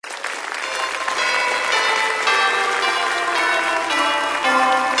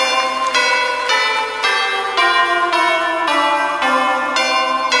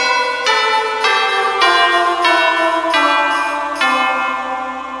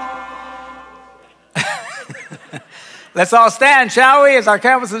Let's all stand, shall we, as our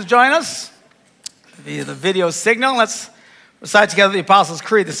campuses join us via the video signal. Let's recite together the Apostles'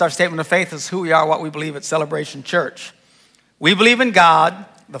 Creed. This is our statement of faith. This is who we are, what we believe at Celebration Church. We believe in God,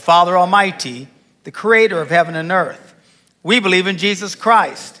 the Father Almighty, the creator of heaven and earth. We believe in Jesus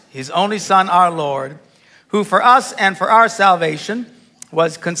Christ, his only Son, our Lord, who for us and for our salvation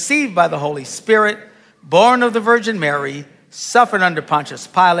was conceived by the Holy Spirit, born of the Virgin Mary, suffered under Pontius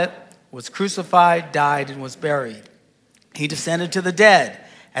Pilate, was crucified, died, and was buried. He descended to the dead,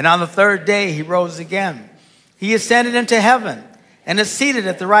 and on the third day he rose again. He ascended into heaven and is seated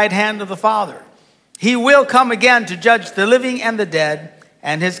at the right hand of the Father. He will come again to judge the living and the dead,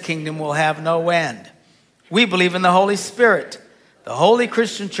 and his kingdom will have no end. We believe in the Holy Spirit, the holy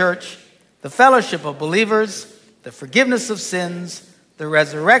Christian church, the fellowship of believers, the forgiveness of sins, the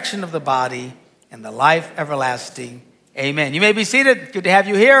resurrection of the body, and the life everlasting. Amen. You may be seated. Good to have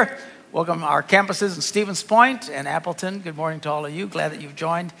you here. Welcome our campuses in Stevens Point and Appleton. Good morning to all of you. Glad that you've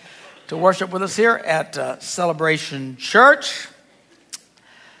joined to worship with us here at Celebration Church.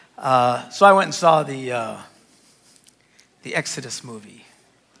 So I went and saw the Exodus movie.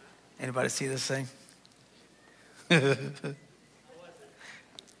 Anybody see this thing?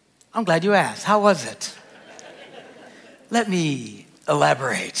 I'm glad you asked. How was it? Let me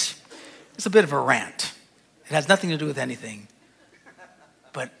elaborate. It's a bit of a rant. It has nothing to do with anything,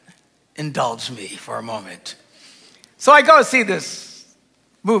 but indulge me for a moment. So I go to see this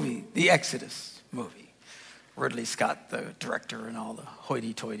movie, the Exodus movie. Ridley Scott, the director, and all the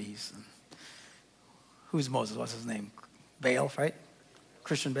hoity-toities. Who's Moses? What's his name? Bale, right?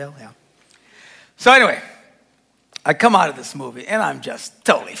 Christian Bale, yeah. So anyway, I come out of this movie, and I'm just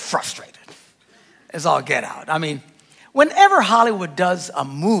totally frustrated. It's all get out. I mean, whenever Hollywood does a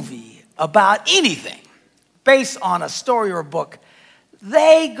movie about anything based on a story or a book,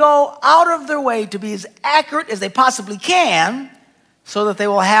 they go out of their way to be as accurate as they possibly can so that they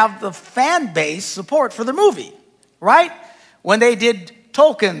will have the fan base support for the movie, right? When they did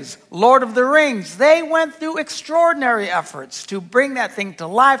Tolkien's Lord of the Rings, they went through extraordinary efforts to bring that thing to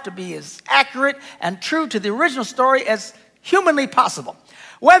life, to be as accurate and true to the original story as humanly possible.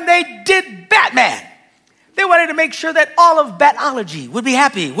 When they did Batman, they wanted to make sure that all of Batology would be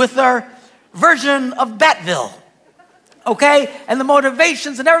happy with their version of Batville. Okay? And the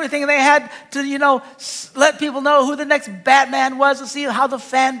motivations and everything. And they had to, let people know who the next Batman was and see how the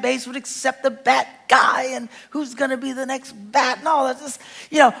fan base would accept the Bat guy and who's going to be the next Bat and all that.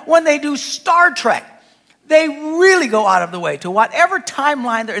 When they do Star Trek, they really go out of the way to whatever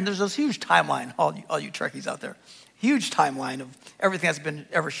timeline and there's this huge timeline, all you Trekkies out there, huge timeline of everything that's been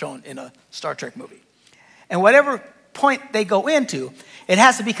ever shown in a Star Trek movie. And whatever point they go into, it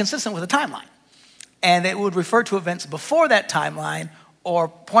has to be consistent with the timeline. And it would refer to events before that timeline or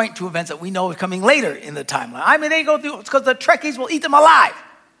point to events that we know are coming later in the timeline. I mean, they go through, it's because the Trekkies will eat them alive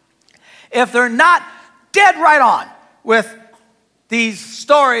if they're not dead right on with these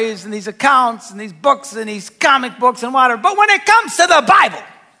stories and these accounts and these books and these comic books and whatever. But when it comes to the Bible,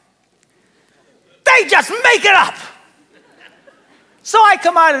 they just make it up. So I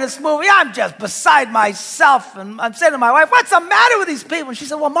come out of this movie, I'm just beside myself, and I'm saying to my wife, what's the matter with these people? And she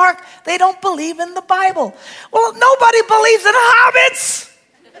said, well, Mark, they don't believe in the Bible. Well, nobody believes in hobbits.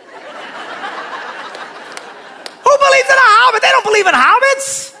 Who believes in a hobbit? They don't believe in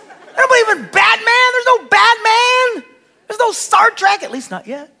hobbits. They don't believe in Batman. There's no Batman. There's no Star Trek, at least not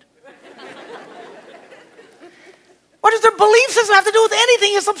yet. What does their belief system have to do with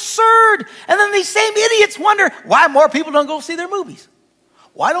anything? It's absurd. And then these same idiots wonder why more people don't go see their movies.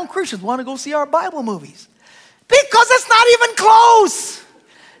 Why don't Christians want to go see our Bible movies? Because it's not even close.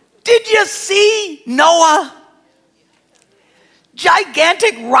 Did you see Noah?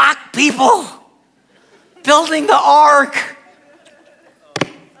 Gigantic rock people building the ark.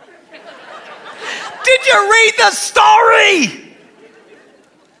 Did you read the story?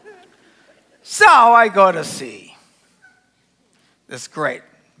 So I go to see this great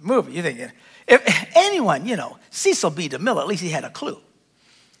movie. You think, if anyone, Cecil B. DeMille, at least he had a clue.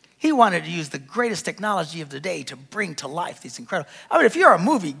 He wanted to use the greatest technology of the day to bring to life these incredible. I mean, if you're a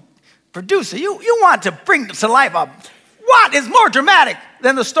movie producer, you want to bring to life what is more dramatic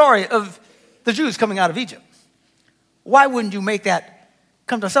than the story of the Jews coming out of Egypt? Why wouldn't you make that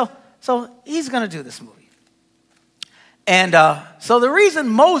come to? So he's going to do this movie. And so the reason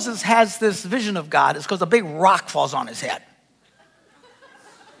Moses has this vision of God is because a big rock falls on his head.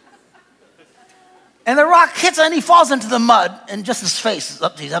 And the rock hits him and he falls into the mud and just his face is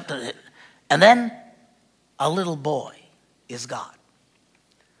he's up to it. And then a little boy is God.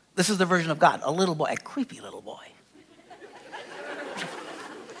 This is the version of God, a little boy, a creepy little boy.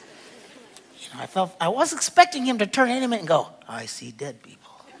 I was expecting him to turn any minute and go, I see dead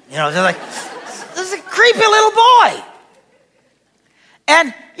people. You know, they're like, this is a creepy little boy.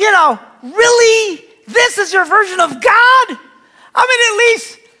 And, really, this is your version of God? I mean, at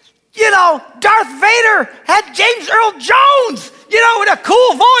least, Darth Vader had James Earl Jones, with a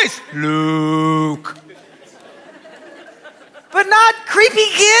cool voice. Luke. But not Creepy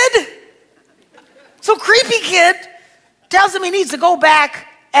Kid. So Creepy Kid tells him he needs to go back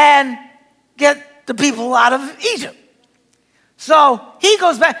and get the people out of Egypt. So he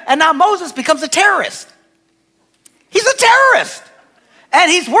goes back, and now Moses becomes a terrorist. He's a terrorist. And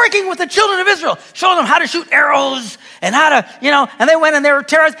he's working with the children of Israel, showing them how to shoot arrows and how to, and they went and they were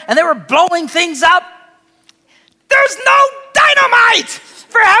terrorists and they were blowing things up. There's no dynamite,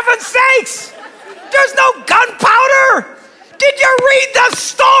 for heaven's sakes. There's no gunpowder. Did you read the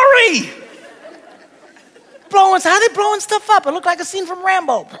story? How are they blowing stuff up? It looked like a scene from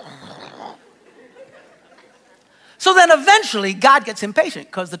Rambo. So then eventually God gets impatient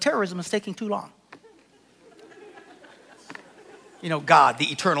because the terrorism is taking too long. God, the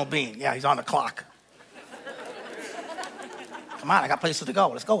eternal being. Yeah, he's on the clock. Come on, I got places to go.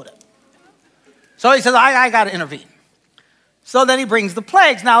 Let's go with it. So he says, I got to intervene. So then he brings the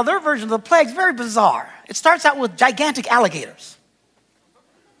plagues. Now, their version of the plagues, very bizarre. It starts out with gigantic alligators.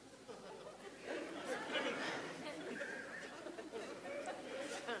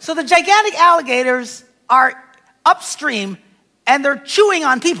 So the gigantic alligators are upstream, and they're chewing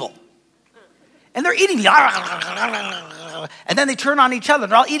on people. And they're eating and then they turn on each other.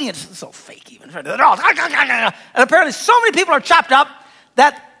 They're all eating it. It's so fake even. They're all, and apparently so many people are chopped up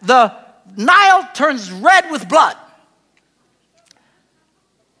that the Nile turns red with blood.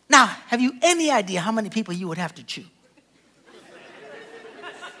 Now, have you any idea how many people you would have to chew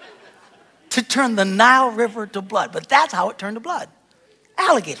to turn the Nile River to blood? But that's how it turned to blood.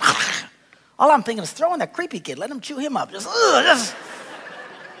 Alligator. All I'm thinking is throwing that Creepy Kid. Let him chew him up.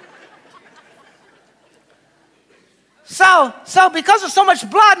 So because there's so much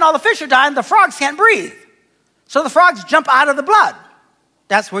blood and all the fish are dying, the frogs can't breathe. So the frogs jump out of the blood.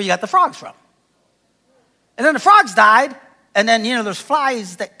 That's where you got the frogs from. And then the frogs died, and then, there's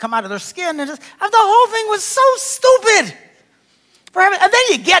flies that come out of their skin. And the whole thing was so stupid. And then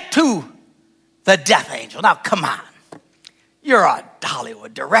you get to the death angel. Now, come on. You're a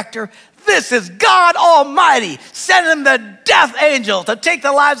Hollywood director. This is God Almighty sending the death angel to take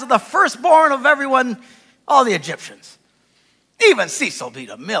the lives of the firstborn of everyone, all the Egyptians. Even Cecil B.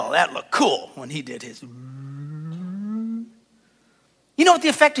 DeMille, that looked cool when he did his. You know what the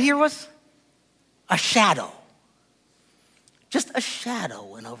effect here was? A shadow. Just a shadow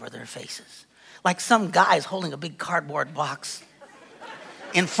went over their faces. Like some guys holding a big cardboard box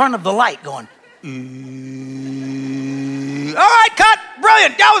in front of the light going, all right, cut,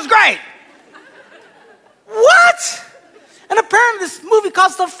 brilliant, that was great. What? And apparently this movie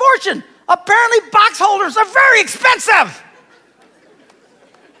cost a fortune. Apparently box holders are very expensive.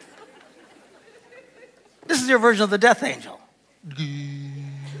 This is your version of the death angel.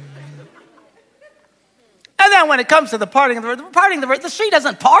 And then when it comes to the parting of the river, the sea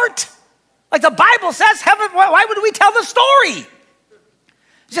doesn't part. Like the Bible says, heaven, why would we tell the story?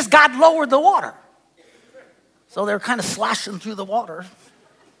 It's just God lowered the water. So they're kind of sloshing through the water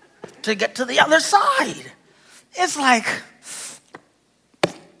to get to the other side. It's like,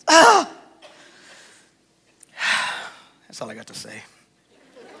 that's all I got to say.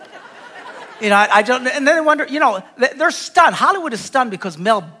 I don't, and then I wonder, they're stunned. Hollywood is stunned because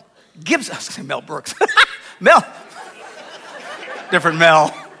Mel Gibson, I was going to say Mel Brooks. Different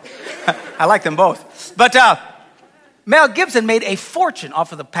Mel. I like them both. But Mel Gibson made a fortune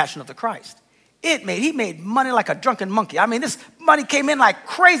off of the Passion of the Christ. He made money like a drunken monkey. I mean, this money came in like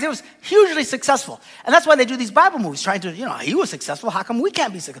crazy. It was hugely successful. And that's why they do these Bible movies, trying to, he was successful. How come we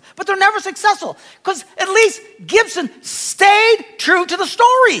can't be successful? But they're never successful because at least Gibson stayed true to the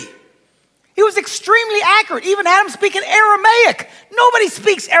story. He was extremely accurate, even had him speaking Aramaic. Nobody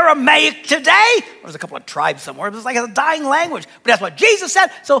speaks Aramaic today. There's a couple of tribes somewhere. It was like a dying language. But that's what Jesus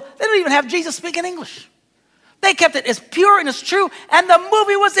said. So they don't even have Jesus speaking English. They kept it as pure and as true, and the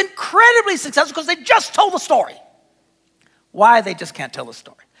movie was incredibly successful because they just told the story. Why? They just can't tell the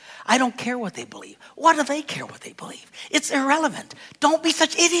story. I don't care what they believe. Why do they care what they believe? It's irrelevant. Don't be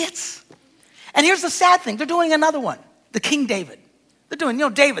such idiots. And here's the sad thing. They're doing another one, the King David. They're doing,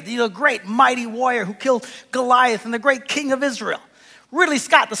 David, the great mighty warrior who killed Goliath and the great king of Israel. Ridley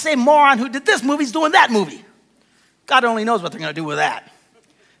Scott, the same moron who did this movie, is doing that movie. God only knows what they're going to do with that.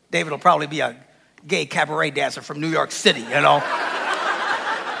 David will probably be a gay cabaret dancer from New York City, Why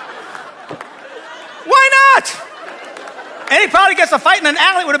not? And he probably gets a fight in an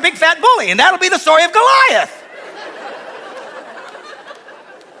alley with a big fat bully, and that'll be the story of Goliath.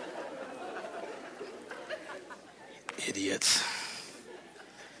 Idiots.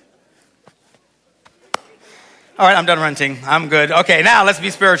 All right, I'm done ranting. I'm good. Okay, now let's be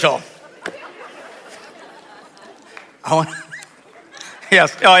spiritual.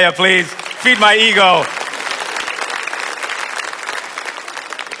 Yes. Oh, yeah, please. Feed my ego.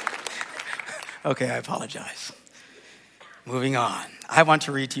 Okay, I apologize. Moving on. I want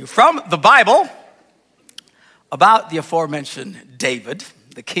to read to you from the Bible about the aforementioned David,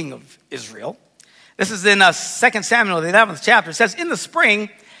 the king of Israel. This is in 2 Samuel, the 11th chapter. It says, in the spring,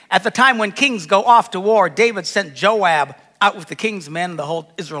 at the time when kings go off to war, David sent Joab out with the king's men and the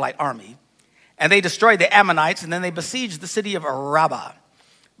whole Israelite army. And they destroyed the Ammonites, and then they besieged the city of Rabbah.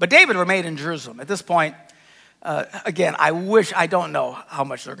 But David remained in Jerusalem. At this point, again, I don't know how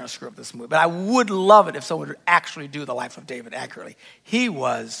much they're going to screw up this movie, but I would love it if someone would actually do the life of David accurately. He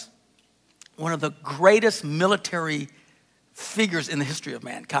was one of the greatest military figures in the history of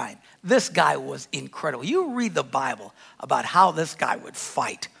mankind. This guy was incredible. You read the Bible about how this guy would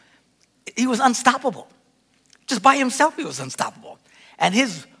fight. He was unstoppable. Just by himself, he was unstoppable. And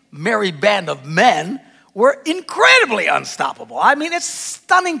his merry band of men were incredibly unstoppable. I mean, it's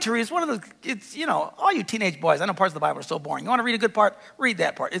stunning to read. It's all you teenage boys, I know parts of the Bible are so boring. You want to read a good part? Read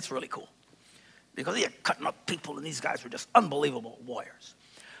that part. It's really cool. Because they're cutting up people, and these guys were just unbelievable warriors.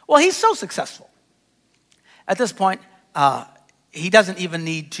 Well, he's so successful. At this point, he doesn't even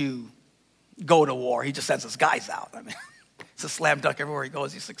need to go to war. He just sends his guys out. I mean, it's a slam dunk. Everywhere he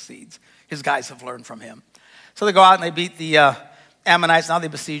goes, he succeeds. His guys have learned from him. So they go out and they beat the Ammonites. Now they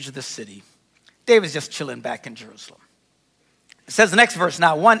besiege the city. David's just chilling back in Jerusalem. It says the next verse,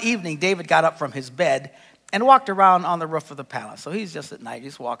 now one evening David got up from his bed and walked around on the roof of the palace. So he's just at night,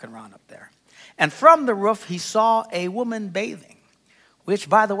 he's walking around up there. And from the roof he saw a woman bathing, which,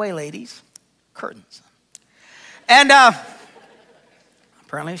 by the way, ladies, curtains. And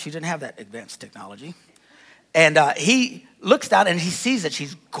apparently she didn't have that advanced technology. And he looks down and he sees that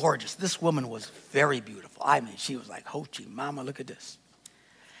she's gorgeous. This woman was very beautiful. I mean, she was like, Hochi, mama, look at this.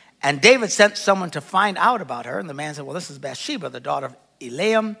 And David sent someone to find out about her. And the man said, well, this is Bathsheba, the daughter of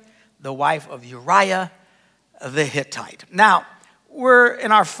Eliam, the wife of Uriah the Hittite. Now, we're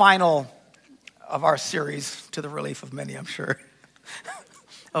in our final of our series, to the relief of many, I'm sure,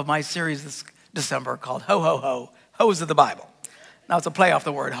 of my series this December called Ho, Ho, Ho, Hoes of the Bible. Now, it's a play off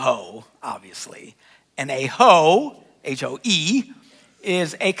the word ho, obviously. And a hoe, H-O-E,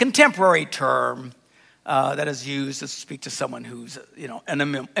 is a contemporary term that is used to speak to someone who's,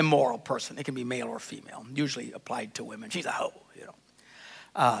 an immoral person. It can be male or female, usually applied to women. She's a hoe,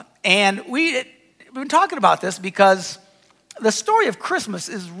 And we've been talking about this because the story of Christmas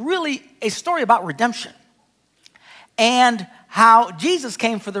is really a story about redemption and how Jesus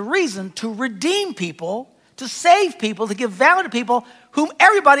came for the reason to redeem people, to save people, to give value to people whom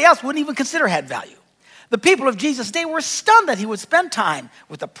everybody else wouldn't even consider had value. The people of Jesus' day were stunned that he would spend time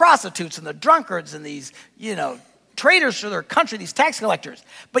with the prostitutes and the drunkards and these, traitors to their country, these tax collectors.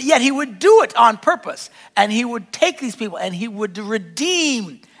 But yet he would do it on purpose. And he would take these people and he would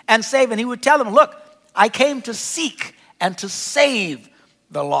redeem and save. And he would tell them, look, I came to seek and to save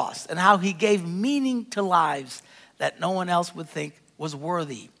the lost. And how he gave meaning to lives that no one else would think was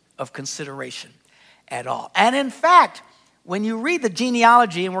worthy of consideration at all. And in fact, when you read the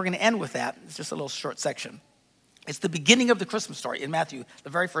genealogy, and we're going to end with that, it's just a little short section. It's the beginning of the Christmas story in Matthew,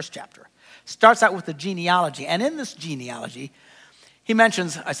 the very first chapter. Starts out with the genealogy. And in this genealogy, he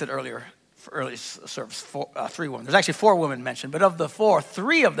mentions, I said earlier, for early service, 3 women. There's actually 4 women mentioned, but of the 4,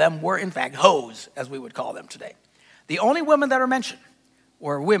 3 of them were in fact hoes, as we would call them today. The only women that are mentioned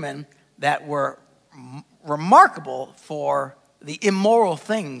were women that were remarkable for the immoral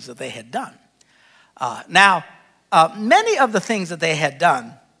things that they had done. Many of the things that they had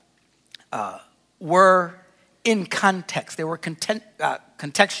done were in context. They were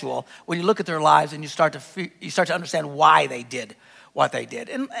contextual when you look at their lives and you start to understand why they did what they did.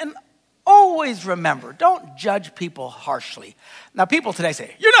 And always remember, don't judge people harshly. Now, people today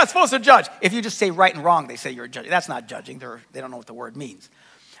say, you're not supposed to judge. If you just say right and wrong, they say you're judging. That's not judging. They don't know what the word means.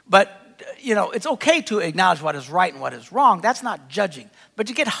 But, it's okay to acknowledge what is right and what is wrong. That's not judging. But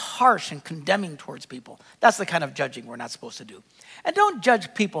you get harsh and condemning towards people. That's the kind of judging we're not supposed to do. And don't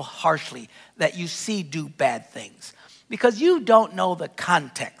judge people harshly that you see do bad things, because you don't know the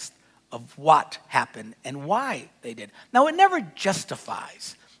context of what happened and why they did. Now, it never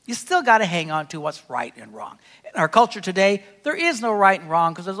justifies You still got to hang on to what's right and wrong. In our culture today, there is no right and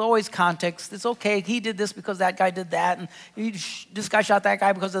wrong because there's always context. It's okay, he did this because that guy did that, and this guy shot that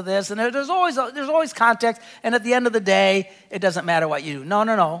guy because of this, and there's always context, and at the end of the day, it doesn't matter what you do.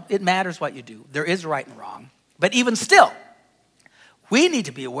 No, it matters what you do. There is right and wrong. But even still, we need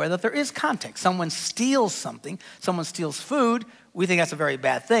to be aware that there is context. Someone steals something, someone steals food, we think that's a very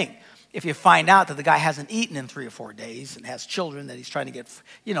bad thing. If you find out that the guy hasn't eaten in 3 or 4 days and has children that he's trying to get,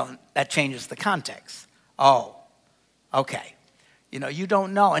 that changes the context. Oh, okay. You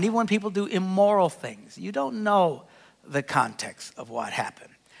don't know. And even when people do immoral things, you don't know the context of what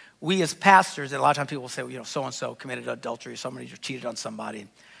happened. We as pastors, and a lot of times people will say, so-and-so committed adultery, somebody just cheated on somebody. And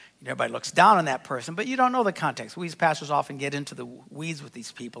everybody looks down on that person, but you don't know the context. We as pastors often get into the weeds with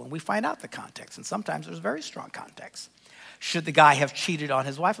these people, and we find out the context. And sometimes there's very strong context. Should the guy have cheated on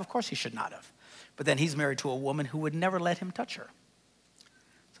his wife? Of course he should not have. But then he's married to a woman who would never let him touch her.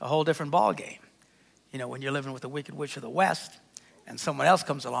 It's a whole different ballgame. When you're living with the wicked witch of the West and someone else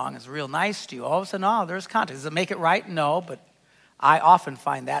comes along and is real nice to you, all of a sudden, there's context. Does it make it right? No, but I often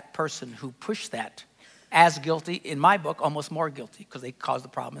find that person who pushed that as guilty, in my book, almost more guilty because they caused the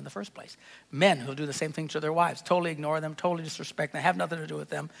problem in the first place. Men who do the same thing to their wives, totally ignore them, totally disrespect them, have nothing to do with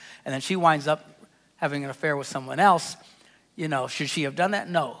them, and then she winds up having an affair with someone else. Should she have done that?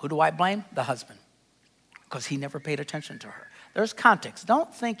 No. Who do I blame? The husband. Because he never paid attention to her. There's context.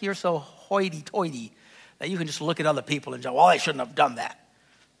 Don't think you're so hoity-toity that you can just look at other people and go, well, they shouldn't have done that.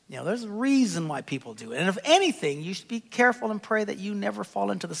 There's a reason why people do it. And if anything, you should be careful and pray that you never fall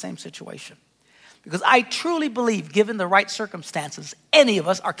into the same situation. Because I truly believe, given the right circumstances, any of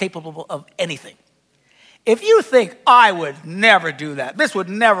us are capable of anything. If you think, I would never do that, this would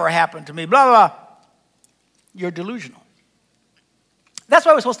never happen to me, blah, blah, blah, you're delusional. That's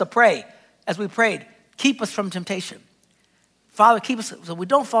why we're supposed to pray, as we prayed, keep us from temptation. Father, keep us so we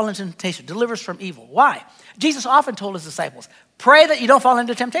don't fall into temptation. Deliver us from evil. Why? Jesus often told his disciples, pray that you don't fall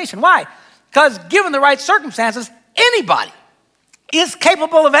into temptation. Why? Because given the right circumstances, anybody is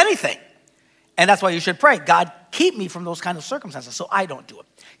capable of anything. And that's why you should pray, God, keep me from those kinds of circumstances so I don't do it.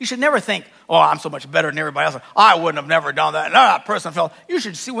 You should never think, I'm so much better than everybody else. I wouldn't have never done that. No, that person fell. You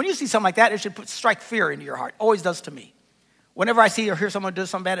should see, when you see something like that, it should strike fear into your heart. Always does to me. Whenever I see or hear someone do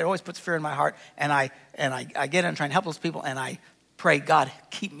something bad, it always puts fear in my heart. And I get in and try and help those people, and I pray, God,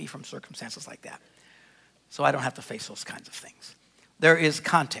 keep me from circumstances like that so I don't have to face those kinds of things. There is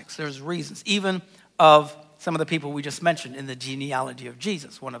context. There's reasons. Even of some of the people we just mentioned in the genealogy of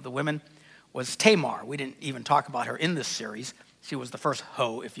Jesus. One of the women was Tamar. We didn't even talk about her in this series. She was the first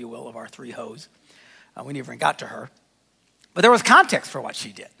hoe, if you will, of our 3 hoes. We never even got to her. But there was context for what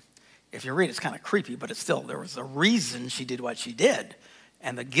she did. If you read, it's kind of creepy, but there was a reason she did what she did.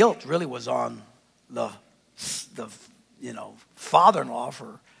 And the guilt really was on the father-in-law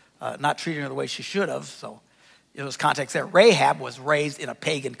for not treating her the way she should have. So there was context there. Rahab was raised in a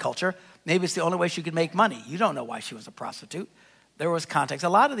pagan culture. Maybe it's the only way she could make money. You don't know why she was a prostitute. There was context. A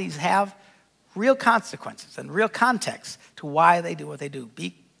lot of these have real consequences and real context to why they do what they do.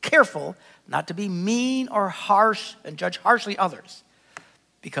 Be careful not to be mean or harsh and judge harshly others.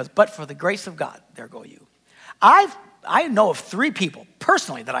 But for the grace of God, there go you. I know of 3 people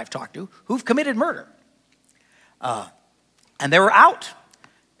personally that I've talked to who've committed murder. And they were out.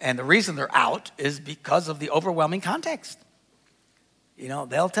 And the reason they're out is because of the overwhelming context.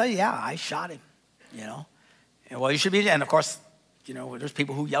 They'll tell you, yeah, I shot him, And well, you should be, and of course, there's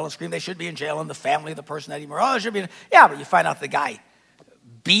people who yell and scream they should be in jail, and the family of the person that he murdered, should be. Yeah, but you find out the guy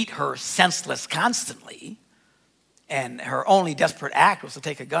beat her senseless constantly. And her only desperate act was to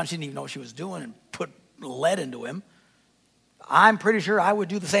take a gun. She didn't even know what she was doing and put lead into him. I'm pretty sure I would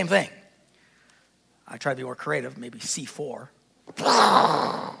do the same thing. I try to be more creative, maybe C4.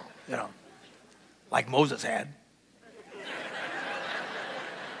 Like Moses had.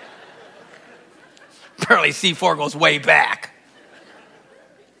 Apparently C4 goes way back.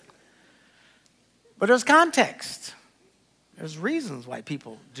 But there's context. There's reasons why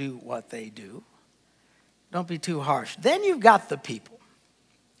people do what they do. Don't be too harsh. Then you've got the people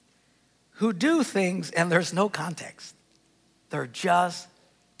who do things and there's no context. They're just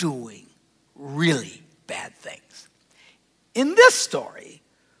doing really bad things. In this story,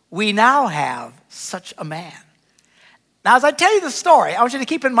 we now have such a man. Now, as I tell you the story, I want you to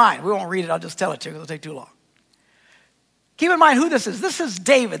keep in mind, we won't read it, I'll just tell it to you, it'll take too long. Keep in mind who this is. This is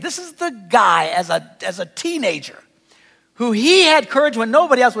David. This is the guy as a teenager who he had courage when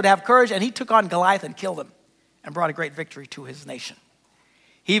nobody else would have courage, and he took on Goliath and killed him and brought a great victory to his nation.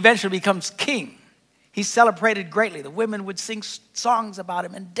 He eventually becomes king. He celebrated greatly. The women would sing songs about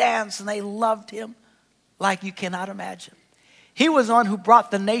him and dance, and they loved him like you cannot imagine. He was the one who brought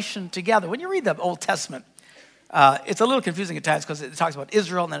the nation together. When you read the Old Testament, it's a little confusing at times because it talks about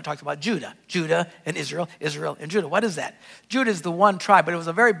Israel and then it talks about Judah. Judah and Israel, Israel and Judah. What is that? Judah is the one tribe, but it was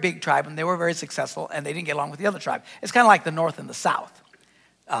a very big tribe and they were very successful and they didn't get along with the other tribe. It's kind of like the North and the South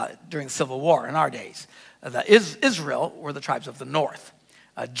during the Civil War in our days. Israel were the tribes of the North.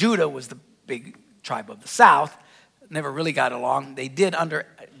 Judah was the big tribe of the South. Never really got along. They did under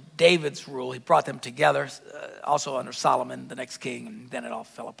David's rule. He brought them together, also under Solomon, the next king, and then it all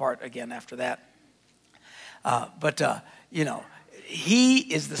fell apart again after that. He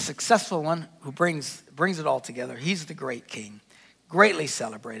is the successful one who brings it all together. He's the great king, greatly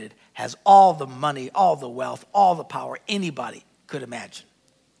celebrated, has all the money, all the wealth, all the power anybody could imagine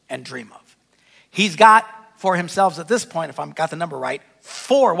and dream of. He's got for himself at this point, if I've got the number right,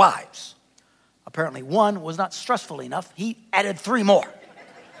 4 wives. Apparently one was not stressful enough. He added 3 more.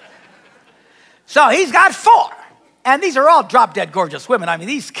 So he's got 4. And these are all drop-dead gorgeous women. I mean,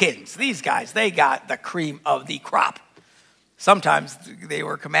 these kings, these guys, they got the cream of the crop. Sometimes they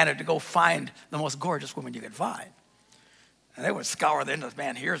were commanded to go find the most gorgeous woman you could find. And they would scour the industry.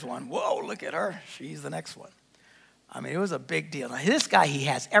 Man, here's one. Whoa, look at her. She's the next one. I mean, it was a big deal. Now, this guy, he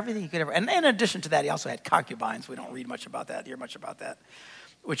has everything he could ever. And in addition to that, he also had concubines. We don't read much about that, hear much about that,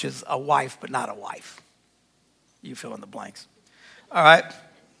 which is a wife, but not a wife. You fill in the blanks. All right.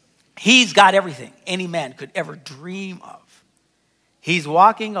 He's got everything any man could ever dream of. He's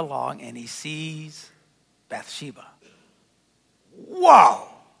walking along and he sees Bathsheba. Whoa,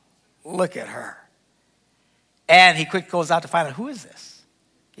 look at her. And he quick goes out to find out, who is this?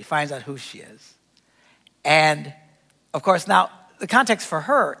 He finds out who she is. And, of course, now, the context for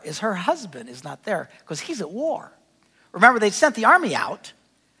her is her husband is not there because he's at war. Remember, they sent the army out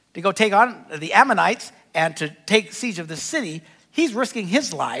to go take on the Ammonites and to take siege of the city. He's risking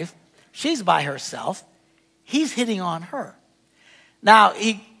his life. She's by herself. He's hitting on her. Now,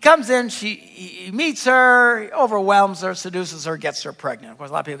 he comes in, he meets her, he overwhelms her, seduces her, gets her pregnant. Of course,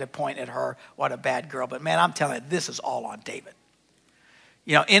 a lot of people could point at her, what a bad girl. But, man, I'm telling you, this is all on David.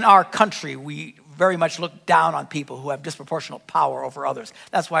 You know, in our country, we very much look down on people who have disproportionate power over others.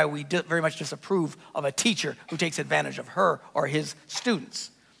 That's why we very much disapprove of a teacher who takes advantage of her or his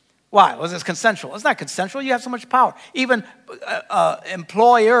students. Why? Was this consensual? It's not consensual. You have so much power. Even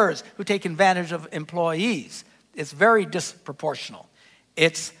employers who take advantage of employees. It's very disproportional.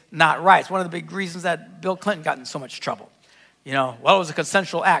 It's not right. It's one of the big reasons that Bill Clinton got in so much trouble. You know, well, it was a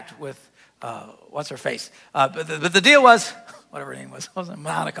consensual act with, what's her face? But the deal was, whatever her name was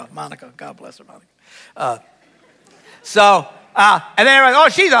Monica, God bless her, Monica. And then everybody, oh,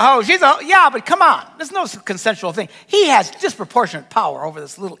 she's a hoe. Yeah, but come on. There's no consensual thing. He has disproportionate power over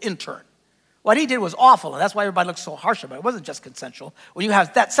this little intern. What he did was awful, and that's why everybody looks so harsh about it. It wasn't just consensual. When you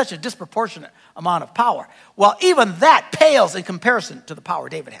have such a disproportionate amount of power, well, even that pales in comparison to the power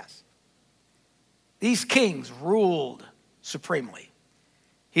David has. These kings ruled supremely.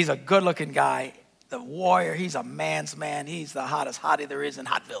 He's a good-looking guy, the warrior. He's a man's man. He's the hottest hottie there is in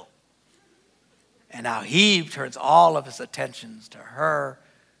Hotville. And now he turns all of his attentions to her,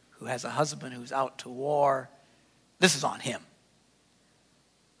 who has a husband who's out to war. This is on him.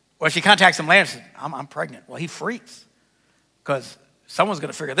 Well, she contacts him later and says, I'm pregnant. Well, he freaks because someone's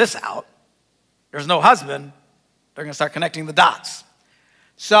going to figure this out. There's no husband. They're going to start connecting the dots.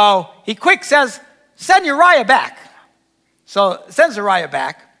 So he quick says, send Uriah back. So sends Uriah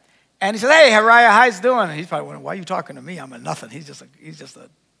back. And he says, hey, Uriah, how's it doing? And he's probably wondering, why are you talking to me? I'm a nothing. He's just a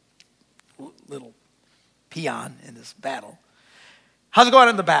little peon in this battle. How's it going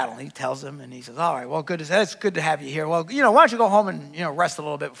in the battle? And he tells him, and he says, all right, well, it's good to have you here. Well, why don't you go home and, rest a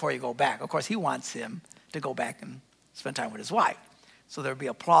little bit before you go back? Of course, he wants him to go back and spend time with his wife. So there'd be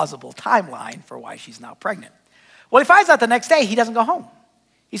a plausible timeline for why she's now pregnant. Well, he finds out the next day he doesn't go home.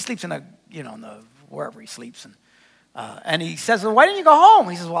 He sleeps in wherever he sleeps. And he says, well, why didn't you go home?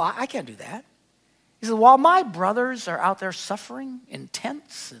 He says, well, I can't do that. He says, while my brothers are out there suffering in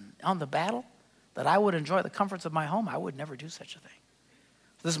tents and on the battle, that I would enjoy the comforts of my home, I would never do such a thing.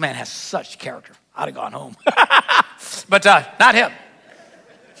 This man has such character. I'd have gone home. But not him.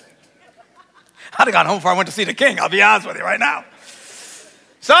 I'd have gone home before I went to see the king. I'll be honest with you right now.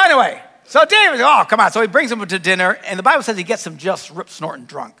 So anyway, David, oh, come on. So he brings him to dinner, and the Bible says he gets him just rip snorting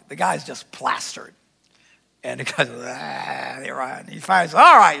drunk. The guy's just plastered. And the guy's Uriah. And he finds,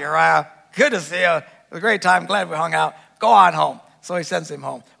 all right, Uriah, good to see you. It was a great time. Glad we hung out. Go on home. So he sends him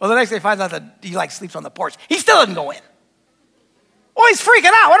home. Well, the next day he finds out that he sleeps on the porch. He still doesn't go in. Well, he's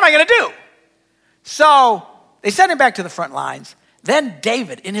freaking out. What am I going to do? So they send him back to the front lines. Then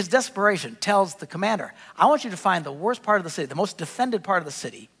David, in his desperation, tells the commander, I want you to find the worst part of the city, the most defended part of the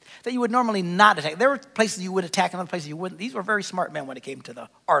city, that you would normally not attack. There were places you would attack and other places you wouldn't. These were very smart men when it came to the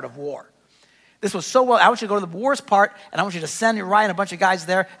art of war. This was so well. I want you to go to the worst part, and I want you to send Uriah and a bunch of guys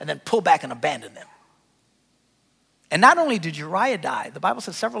there and then pull back and abandon them. And not only did Uriah die, the Bible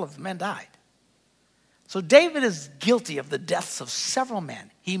says several of the men died. So David is guilty of the deaths of several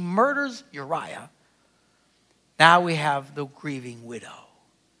men. He murders Uriah. Now we have the grieving widow.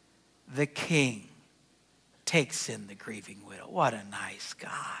 The king takes in the grieving widow. What a nice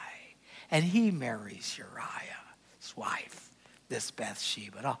guy. And he marries Uriah's wife, this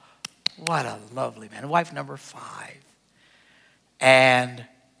Bathsheba. Oh, what a lovely man. Wife number 5. And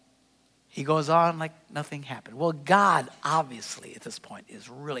he goes on like nothing happened. Well, God, obviously, at this point, is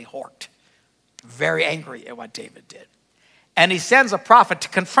really horked. Very angry at what David did. And he sends a prophet to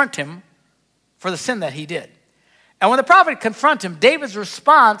confront him for the sin that he did. And when the prophet confronted him, David's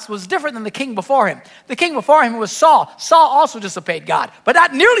response was different than the king before him. The king before him was Saul. Saul also disobeyed God, but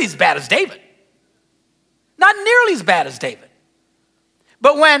not nearly as bad as David. Not nearly as bad as David.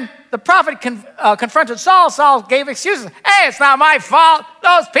 But when the prophet confronted Saul, Saul gave excuses. Hey, it's not my fault.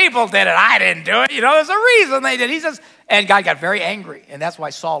 Those people did it. I didn't do it. There's a reason they did. He says, and God got very angry. And that's why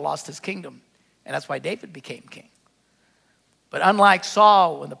Saul lost his kingdom. And that's why David became king. But unlike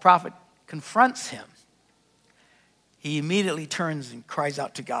Saul, when the prophet confronts him, he immediately turns and cries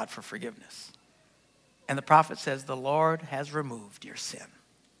out to God for forgiveness. And the prophet says, the Lord has removed your sin.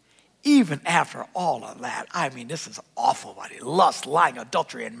 Even after all of that, this is awful, buddy. Lust, lying,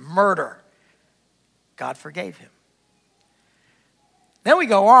 adultery, and murder. God forgave him. Then we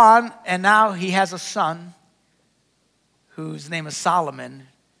go on, and now he has a son whose name is Solomon,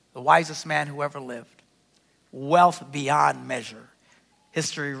 the wisest man who ever lived. Wealth beyond measure.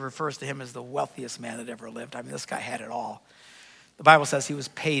 History refers to him as the wealthiest man that ever lived. This guy had it all. The Bible says he was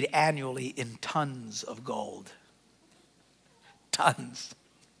paid annually in tons of gold. Tons.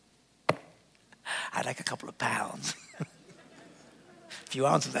 I'd like a couple of pounds. A few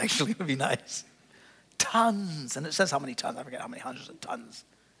ounces actually would be nice. Tons. And it says how many tons. I forget how many hundreds of tons.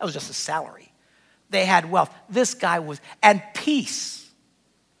 That was just his salary. They had wealth. This guy was, and peace.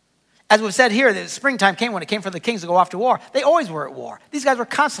 As we've said here, the springtime came when it came for the kings to go off to war. They always were at war. These guys were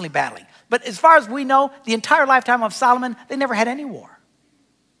constantly battling. But as far as we know, the entire lifetime of Solomon, they never had any war.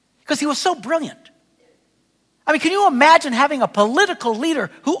 Because he was so brilliant. Can you imagine having a political leader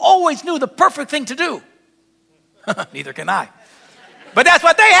who always knew the perfect thing to do? Neither can I. But that's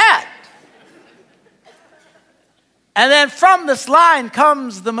what they had. And then from this line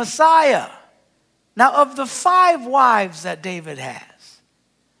comes the Messiah. Now, of the 5 wives that David has,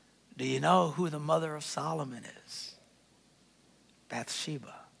 do you know who the mother of Solomon is?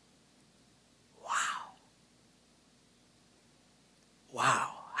 Bathsheba. Wow. Wow.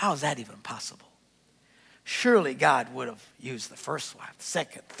 How is that even possible? Surely God would have used the first wife, the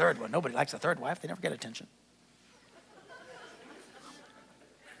second, third one. Nobody likes the third wife. They never get attention.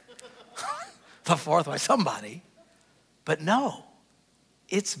 The fourth wife, somebody. But no,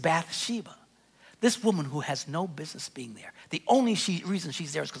 it's Bathsheba. This woman who has no business being there. The only reason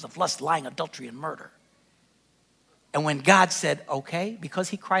she's there is because of lust, lying, adultery, and murder. And when God said, okay, because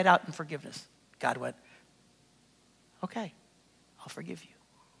he cried out in forgiveness, God went, okay, I'll forgive you.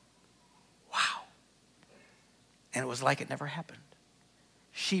 Wow. And it was like it never happened.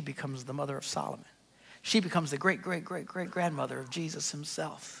 She becomes the mother of Solomon. She becomes the great-great-great-great-grandmother of Jesus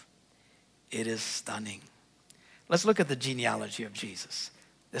himself. It is stunning. Let's look at the genealogy of Jesus.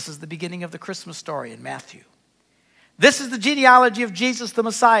 This is the beginning of the Christmas story in Matthew. This is the genealogy of Jesus, the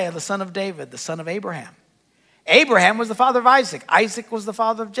Messiah, the son of David, the son of Abraham. Abraham was the father of Isaac. Isaac was the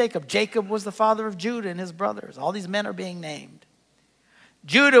father of Jacob. Jacob was the father of Judah and his brothers. All these men are being named.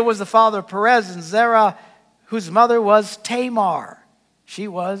 Judah was the father of Perez and Zerah, whose mother was Tamar. She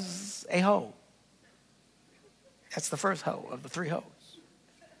was a hoe. That's the first hoe of the 3 hoes.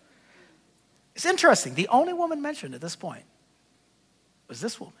 It's interesting. The only woman mentioned at this point was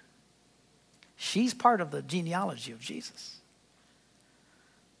this woman. She's part of the genealogy of Jesus.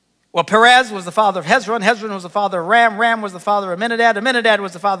 Well, Perez was the father of Hezron. Hezron was the father of Ram. Ram was the father of Amminadab. Amminadab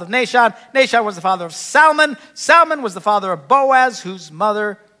was the father of Nahshon. Nahshon was the father of Salmon. Salmon was the father of Boaz, whose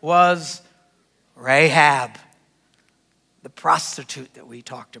mother was Rahab, the prostitute that we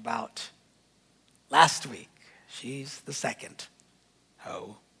talked about last week. She's the second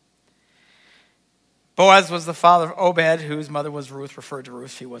hoe. Boaz was the father of Obed, whose mother was Ruth, referred to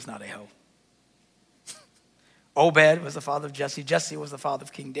Ruth. She was not a hoe. Obed was the father of Jesse. Jesse was the father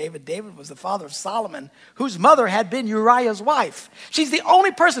of King David. David was the father of Solomon, whose mother had been Uriah's wife. She's the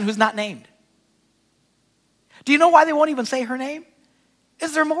only person who's not named. Do you know why they won't even say her name?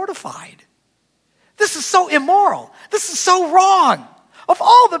 Is they're mortified. This is so immoral. This is so wrong. Of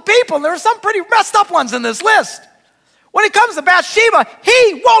all the people, there are some pretty messed up ones in this list. When it comes to Bathsheba,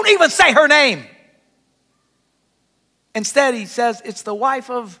 he won't even say her name. Instead, he says it's the wife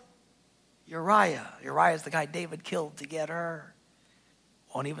of Uriah. Uriah is the guy David killed to get her.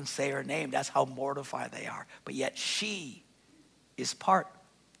 Won't even say her name. That's how mortified they are. But yet she is part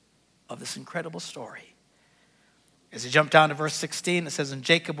of this incredible story. As you jump down to verse 16, it says, and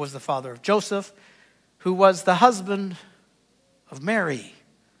Jacob was the father of Joseph, who was the husband of Mary.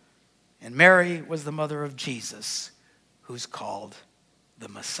 And Mary was the mother of Jesus, who's called the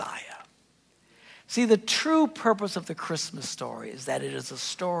Messiah. See, the true purpose of the Christmas story is that it is a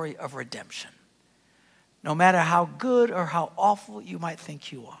story of redemption. No matter how good or how awful you might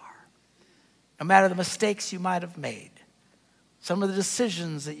think you are, no matter the mistakes you might have made, some of the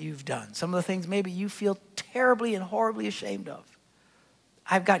decisions that you've done, some of the things maybe you feel terribly and horribly ashamed of,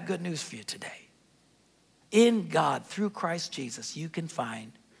 I've got good news for you today. In God, through Christ Jesus, you can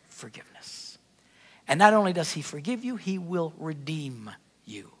find forgiveness. And not only does he forgive you, he will redeem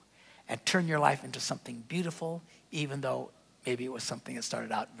you and turn your life into something beautiful, even though maybe it was something that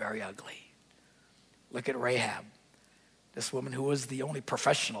started out very ugly. Look at Rahab, this woman who was the only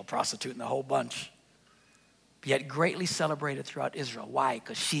professional prostitute in the whole bunch, yet greatly celebrated throughout Israel. Why?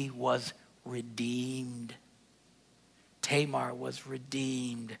 Because she was redeemed. Tamar was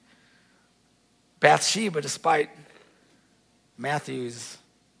redeemed. Bathsheba, despite Matthew's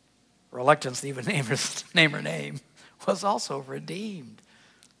reluctance to even name her name, was also redeemed.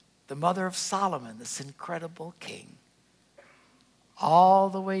 The mother of Solomon, this incredible king, all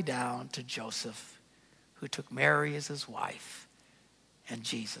the way down to Joseph, who took Mary as his wife, and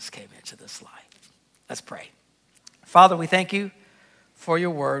Jesus came into this life. Let's pray. Father, we thank you for your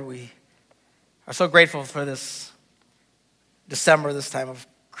word. We are so grateful for this December, this time of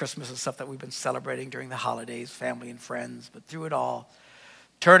Christmas and stuff that we've been celebrating during the holidays, family and friends, but through it all,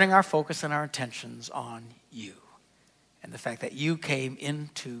 turning our focus and our attentions on you and the fact that you came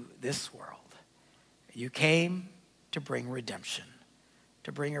into this world. You came to bring redemption,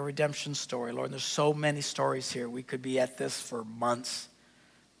 to bring a redemption story. Lord, there's so many stories here. We could be at this for months,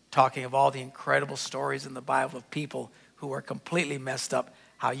 talking of all the incredible stories in the Bible of people who are completely messed up,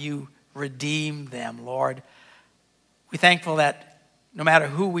 how you redeemed them, Lord. We're thankful that no matter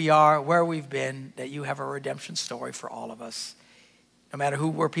who we are, where we've been, that you have a redemption story for all of us. No matter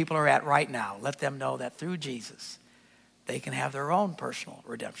where people are at right now, let them know that through Jesus, they can have their own personal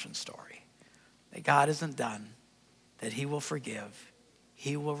redemption story. That God isn't done, that he will forgive,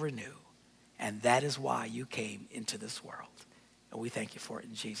 he will renew, and that is why you came into this world. And we thank you for it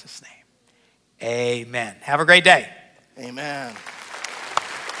in Jesus' name. Amen. Have a great day. Amen.